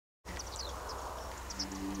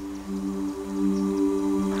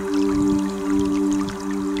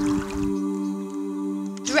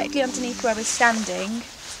immediately underneath where we're standing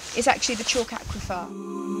is actually the chalk aquifer.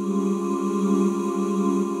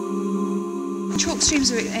 Chalk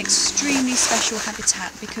streams are an extremely special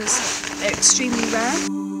habitat because they're extremely rare.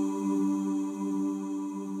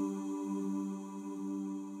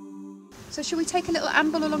 So shall we take a little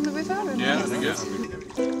amble along the river? Yeah, I think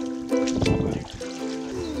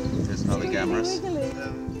there's polygamous.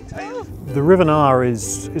 The River Nar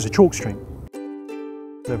is a chalk stream.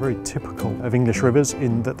 They're very typical of English rivers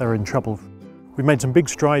in that they're in trouble. We've made some big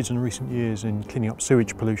strides in recent years in cleaning up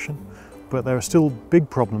sewage pollution, but there are still big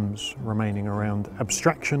problems remaining around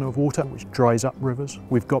abstraction of water, which dries up rivers.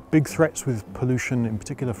 We've got big threats with pollution, in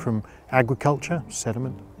particular from agriculture,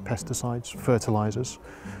 sediment, pesticides, fertilisers,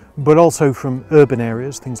 but also from urban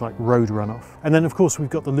areas, things like road runoff. And then of course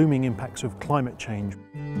we've got the looming impacts of climate change.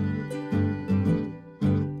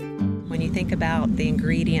 When you think about the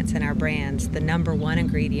ingredients in our brands, the #1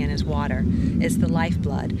 ingredient is water. It's the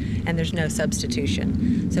lifeblood, and there's no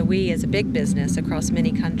substitution. So we as a big business across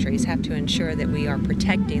many countries have to ensure that we are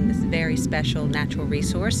protecting this very special natural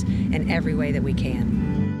resource in every way that we can.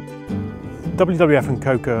 WWF and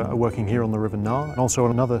Coca are working here on the River Nar and also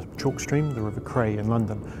on another chalk stream, the River Cray in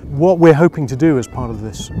London. What we're hoping to do as part of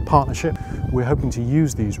this partnership, we're hoping to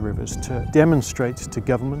use these rivers to demonstrate to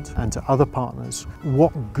government and to other partners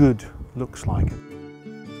what good looks like.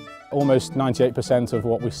 Almost 98% of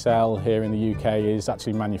what we sell here in the UK is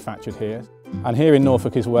actually manufactured here. And here in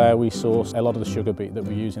Norfolk is where we source a lot of the sugar beet that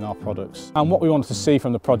we use in our products. And what we wanted to see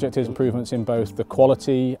from the project is improvements in both the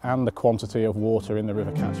quality and the quantity of water in the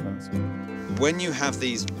river catchments. When you have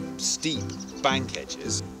these steep bank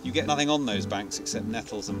edges, you get nothing on those banks except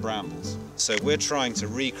nettles and brambles. So we're trying to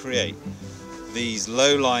recreate these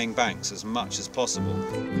low-lying banks as much as possible.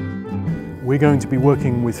 We're going to be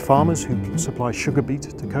working with farmers who supply sugar beet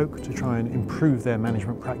to Coke to try and improve their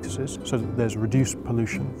management practices so that there's reduced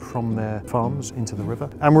pollution from their farms into the river.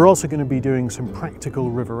 And we're also going to be doing some practical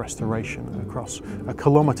river restoration across a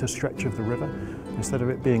kilometre stretch of the river. Instead of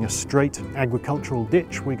it being a straight agricultural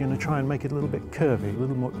ditch, we're going to try and make it a little bit curvy,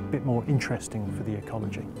 a bit more interesting for the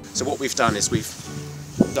ecology. So what we've done is we've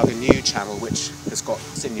dug a new channel which has got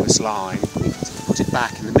sinuous line. We've put it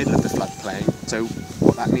back in the middle of the floodplain. So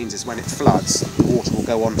what that means is when it floods, the water will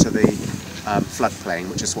go onto the floodplain,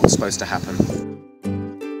 which is what's supposed to happen.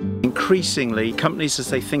 Increasingly, companies as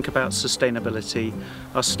they think about sustainability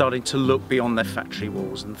are starting to look beyond their factory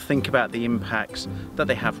walls and think about the impacts that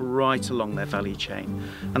they have right along their value chain.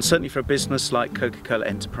 And certainly for a business like Coca-Cola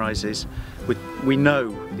Enterprises, we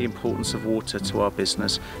know the importance of water to our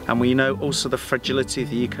business, and we know also the fragility of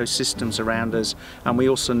the ecosystems around us, and we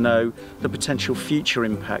also know the potential future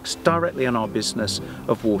impacts directly on our business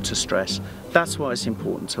of water stress. That's why it's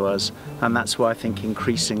important to us, and that's why I think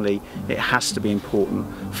increasingly it has to be important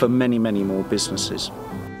for many, many more businesses.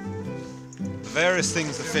 The various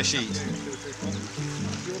things the fish eat.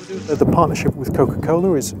 The partnership with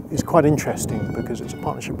Coca-Cola is quite interesting because it's a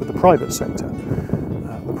partnership with the private sector.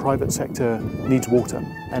 The private sector needs water,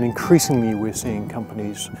 and increasingly we're seeing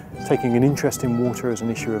companies taking an interest in water as an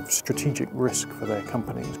issue of strategic risk for their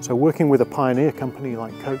companies. So working with a pioneer company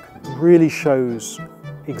like Coke really shows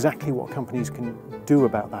exactly what companies can do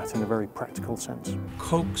about that in a very practical sense.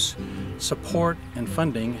 Coke's support and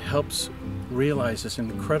funding helps realize this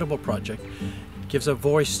incredible project, gives a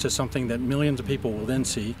voice to something that millions of people will then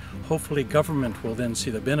see. Hopefully government will then see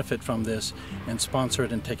the benefit from this and sponsor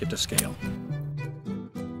it and take it to scale.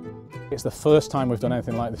 It's the first time we've done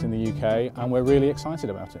anything like this in the UK, and we're really excited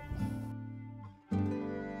about it.